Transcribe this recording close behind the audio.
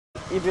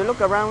If you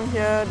look around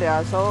here, there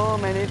are so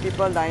many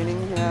people dining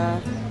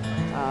here,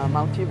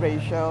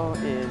 multiracial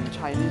in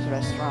Chinese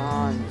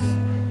restaurants.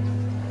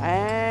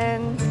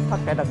 And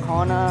tucked at the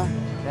corner,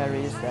 there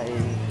is a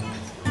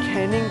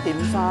canning dim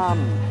sum.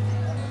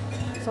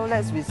 So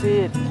let's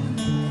visit.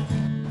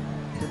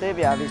 Today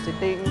we are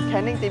visiting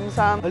canning dim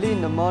sum early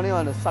in the morning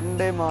on a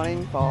Sunday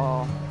morning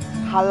for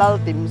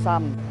halal dim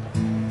sum.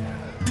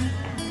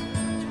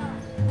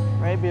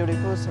 Very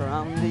beautiful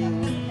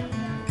surrounding.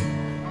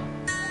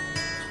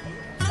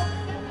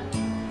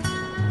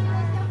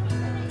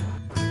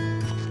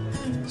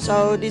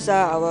 So these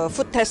are our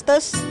food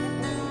testers.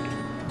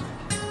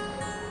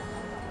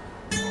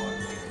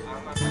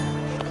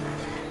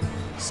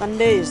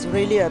 Sunday is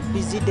really a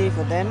busy day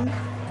for them.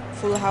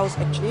 Full house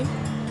actually.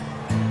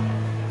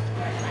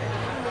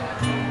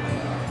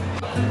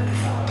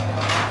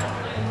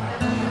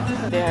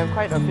 They have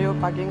quite a few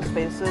parking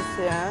spaces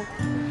here.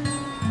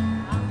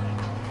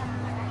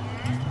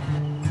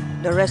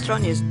 The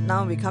restaurant is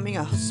now becoming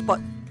a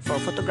hotspot for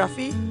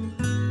photography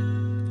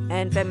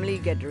and family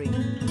gathering.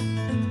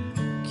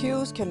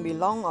 Queues can be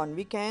long on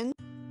weekends.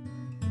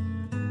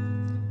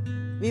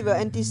 We were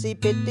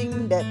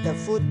anticipating that the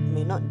food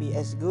may not be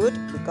as good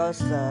because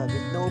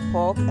with no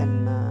pork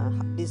and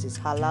this is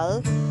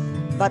halal,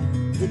 but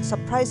it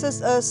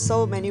surprises us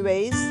so many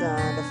ways.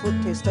 The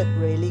food tasted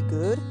really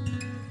good.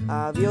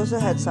 We also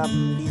had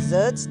some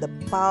desserts. The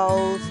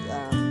pao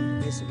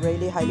is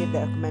really highly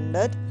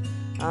recommended.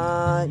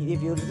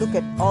 If you look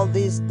at all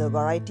this, the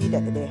variety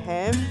that they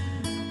have,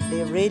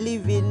 they really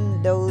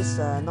win those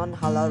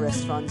non-halal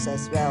restaurants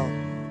as well.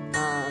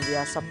 We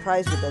are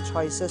surprised with the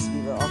choices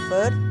we were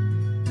offered.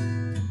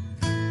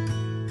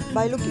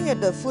 By looking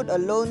at the food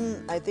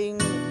alone, I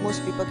think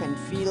most people can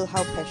feel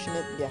how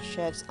passionate their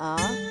chefs are.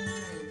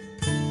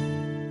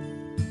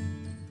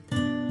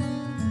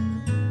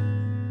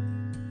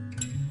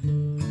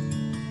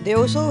 They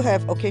also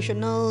have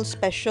occasional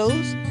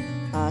specials,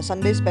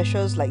 Sunday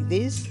specials like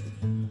this,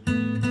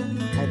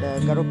 like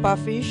the garupa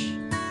fish,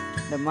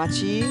 the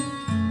machi,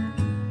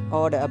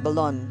 or the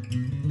abalone.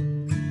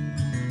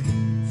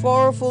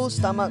 4 full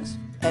stomachs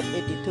at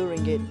 82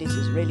 ringgit. This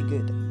is really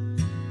good.